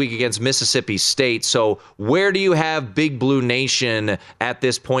last week against Mississippi State. So where do you have Big Blue Nation at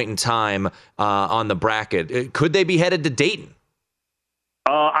this point in time on the bracket? Could they be headed to Dayton?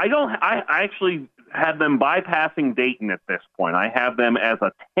 I actually have them bypassing Dayton at this point. I have them as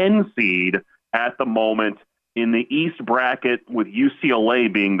a 10 seed at the moment in the East bracket, with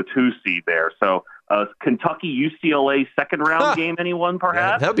UCLA being the 2 seed there. So Kentucky UCLA second round game, anyone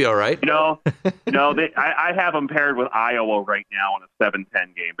perhaps? Yeah, that'll be all right. I have them paired with Iowa right now in a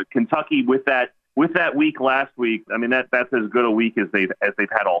 7-10 game. But Kentucky with that week last week, I mean that's as good a week as they've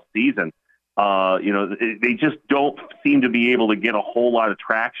had all season. They just don't seem to be able to get a whole lot of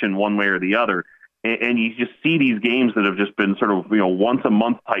traction one way or the other. And you just see these games that have just been sort of once a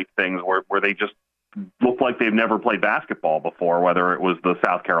month type things where they just look like they've never played basketball before, whether it was the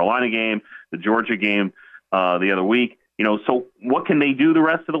South Carolina game, the Georgia game the other week. So what can they do the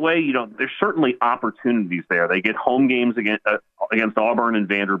rest of the way? There's certainly opportunities there. They get home games against Auburn and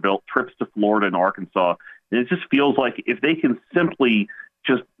Vanderbilt, trips to Florida and Arkansas. And it just feels like if they can simply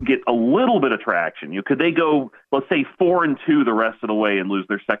just get a little bit of traction? Could they go, let's say, 4-2 the rest of the way and lose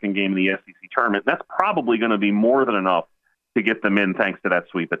their second game in the SEC tournament? That's probably going to be more than enough to get them in thanks to that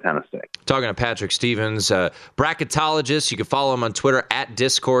sweep at Tennessee. Talking to Patrick Stevens, bracketologist. You can follow him on Twitter at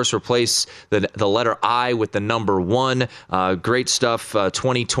Discourse. Replace the letter I with the number 1. Great stuff.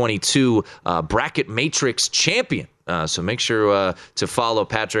 2022 Bracket Matrix champion. So make sure to follow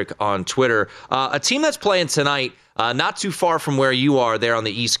Patrick on Twitter. A team that's playing tonight, not too far from where you are there on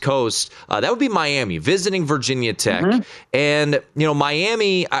the East Coast, that would be Miami, visiting Virginia Tech. Mm-hmm. And,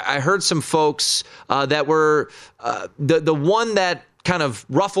 Miami, I heard some folks that were the one that kind of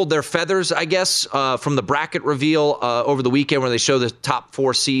ruffled their feathers, I guess, from the bracket reveal over the weekend where they show the top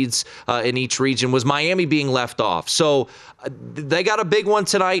 4 seeds in each region was Miami being left off. So they got a big one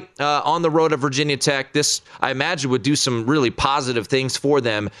tonight on the road at Virginia Tech. This, I imagine, would do some really positive things for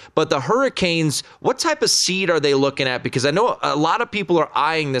them. But the Hurricanes, what type of seed are they looking at? Because I know a lot of people are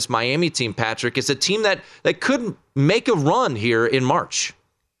eyeing this Miami team, Patrick. It's a team that could make a run here in March.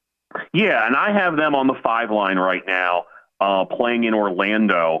 Yeah, and I have them on the 5 line right now. Playing in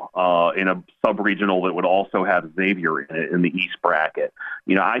Orlando in a sub-regional that would also have Xavier in it in the East bracket.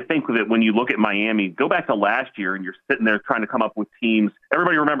 I think that when you look at Miami, go back to last year and you're sitting there trying to come up with teams.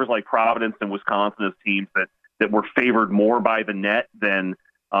 Everybody remembers like Providence and Wisconsin as teams that were favored more by the net than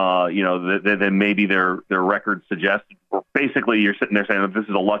than maybe their record suggested. Basically, you're sitting there saying this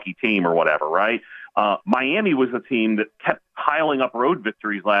is a lucky team or whatever, right? Miami was a team that kept piling up road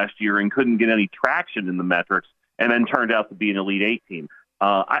victories last year and couldn't get any traction in the metrics, and then turned out to be an Elite 8 team.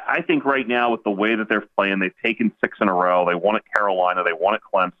 I think right now with the way that they're playing, they've taken 6 in a row. They won at Carolina. They won at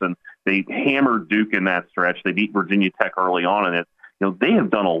Clemson. They hammered Duke in that stretch. They beat Virginia Tech early on in it. They have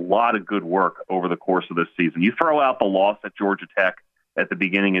done a lot of good work over the course of this season. You throw out the loss at Georgia Tech at the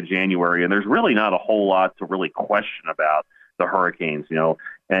beginning of January, and there's really not a whole lot to really question about the Hurricanes,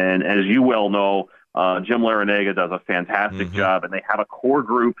 And as you well know, Jim Larrañaga does a fantastic job, and they have a core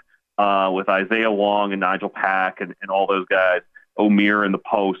group with Isaiah Wong and Nigel Pack and all those guys, O'Meara in the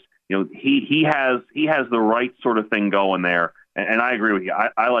post. He has the right sort of thing going there. And I agree with you.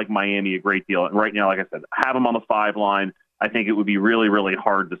 I like Miami a great deal. And right now, like I said, have them on the 5 line. I think it would be really, really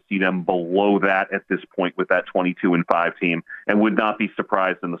hard to see them below that at this point with that 22-5 team, and would not be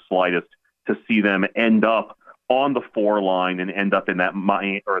surprised in the slightest to see them end up on the 4 line and end up in that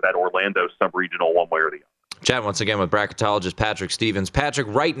Orlando sub-regional one way or the other. Chat once again with bracketologist Patrick Stevens. Patrick,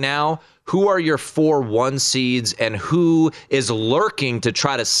 right now, who are your 4 1 seeds, and who is lurking to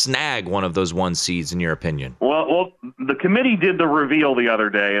try to snag one of those 1 seeds, in your opinion? Well, the committee did the reveal the other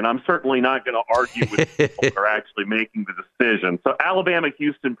day, and I'm certainly not going to argue with people who are actually making the decision. So Alabama,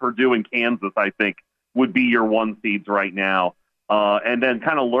 Houston, Purdue, and Kansas, I think, would be your 1 seeds right now. And then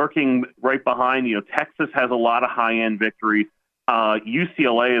kind of lurking right behind, Texas has a lot of high-end victories.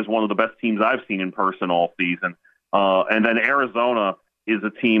 UCLA is one of the best teams I've seen in person all season. And then Arizona is a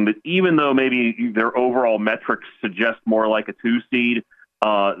team that, even though maybe their overall metrics suggest more like a 2 seed,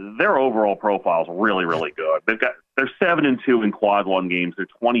 their overall profile is really, really good. They're 7-2 in quad 1 games. They're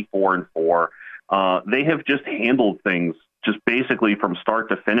 24-4. They have just handled things just basically from start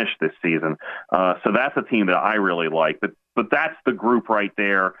to finish this season. So that's a team that I really like. But that's the group right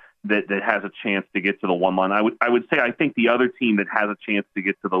there that has a chance to get to the 1 line. I would say I think the other team that has a chance to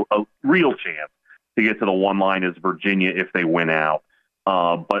get to a real chance to get to the 1 line is Virginia if they win out.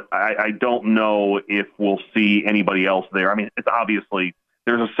 But I don't know if we'll see anybody else there. I mean, it's obviously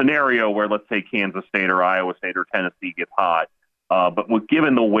there's a scenario where, let's say, Kansas State or Iowa State or Tennessee gets hot. But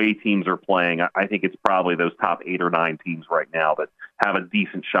given the way teams are playing, I think it's probably those top 8 or 9 teams right now that have a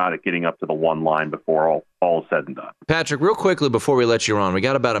decent shot at getting up to the 1 line before all is said and done. Patrick, real quickly before we let you on, we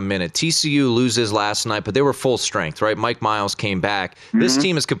got about a minute. TCU loses last night, but they were full strength, right? Mike Miles came back. This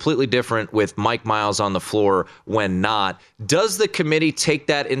team is completely different with Mike Miles on the floor when not. Does the committee take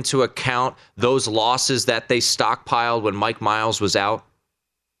that into account, those losses that they stockpiled when Mike Miles was out?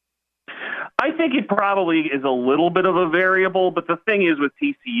 I think it probably is a little bit of a variable, but the thing is with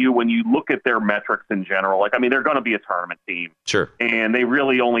TCU, when you look at their metrics in general, they're going to be a tournament team. Sure. And they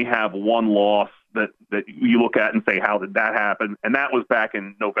really only have 1 loss that you look at and say, how did that happen? And that was back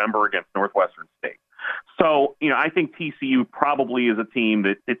in November against Northwestern State. So, I think TCU probably is a team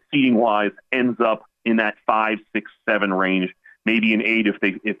that seeding-wise ends up in that 5, 6, 7 range, maybe an 8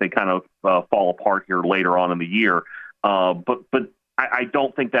 if they kind of fall apart here later on in the year. But I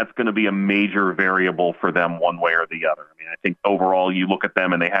don't think that's going to be a major variable for them one way or the other. I think overall you look at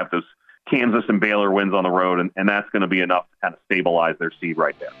them and they have those Kansas and Baylor wins on the road, and that's going to be enough to kind of stabilize their seed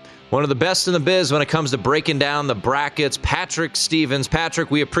right there. One of the best in the biz when it comes to breaking down the brackets, Patrick Stevens.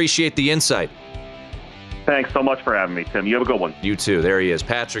 Patrick, we appreciate the insight. Thanks so much for having me, Tim. You have a good one. You too. There he is,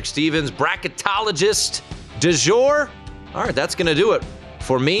 Patrick Stevens, bracketologist du jour. All right, that's going to do it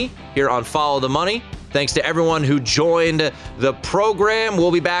for me here on Follow the Money. Thanks to everyone who joined the program.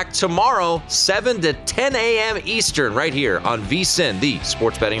 We'll be back tomorrow, 7 to 10 a.m. Eastern, right here on VSiN, the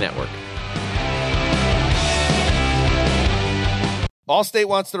Sports Betting Network. Allstate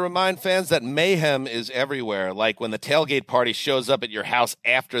wants to remind fans that mayhem is everywhere, like when the tailgate party shows up at your house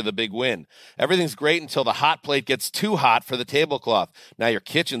after the big win. Everything's great until the hot plate gets too hot for the tablecloth. Now your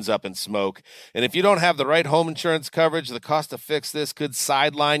kitchen's up in smoke. And if you don't have the right home insurance coverage, the cost to fix this could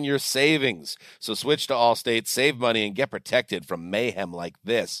sideline your savings. So switch to Allstate, save money, and get protected from mayhem like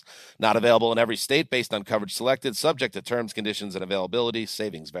this. Not available in every state based on coverage selected, subject to terms, conditions, and availability.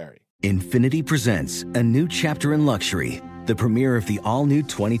 Savings vary. Infiniti presents a new chapter in luxury, the premiere of the all-new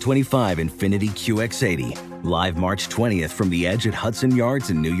 2025 Infiniti QX80, live March 20th from the Edge at Hudson Yards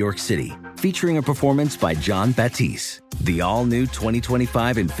in New York City, featuring a performance by John Batiste. The all-new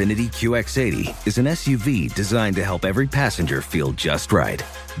 2025 Infiniti QX80 is an SUV designed to help every passenger feel just right.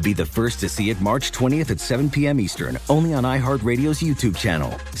 Be the first to see it March 20th at 7 p.m. Eastern, only on iHeartRadio's YouTube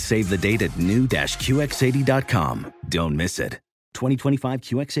channel. Save the date at new-QX80.com. Don't miss it. 2025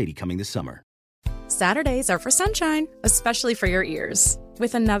 QX80 coming this summer. Saturdays are for sunshine, especially for your ears.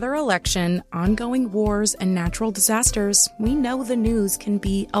 With another election, ongoing wars, and natural disasters, we know the news can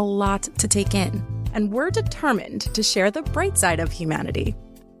be a lot to take in. And we're determined to share the bright side of humanity.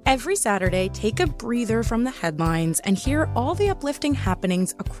 Every Saturday, take a breather from the headlines and hear all the uplifting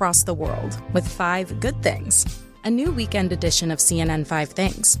happenings across the world with 5 Good Things, a new weekend edition of CNN 5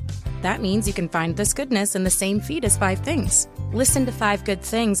 Things. That means you can find this goodness in the same feed as 5 Things. Listen to 5 Good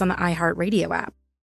Things on the iHeartRadio app,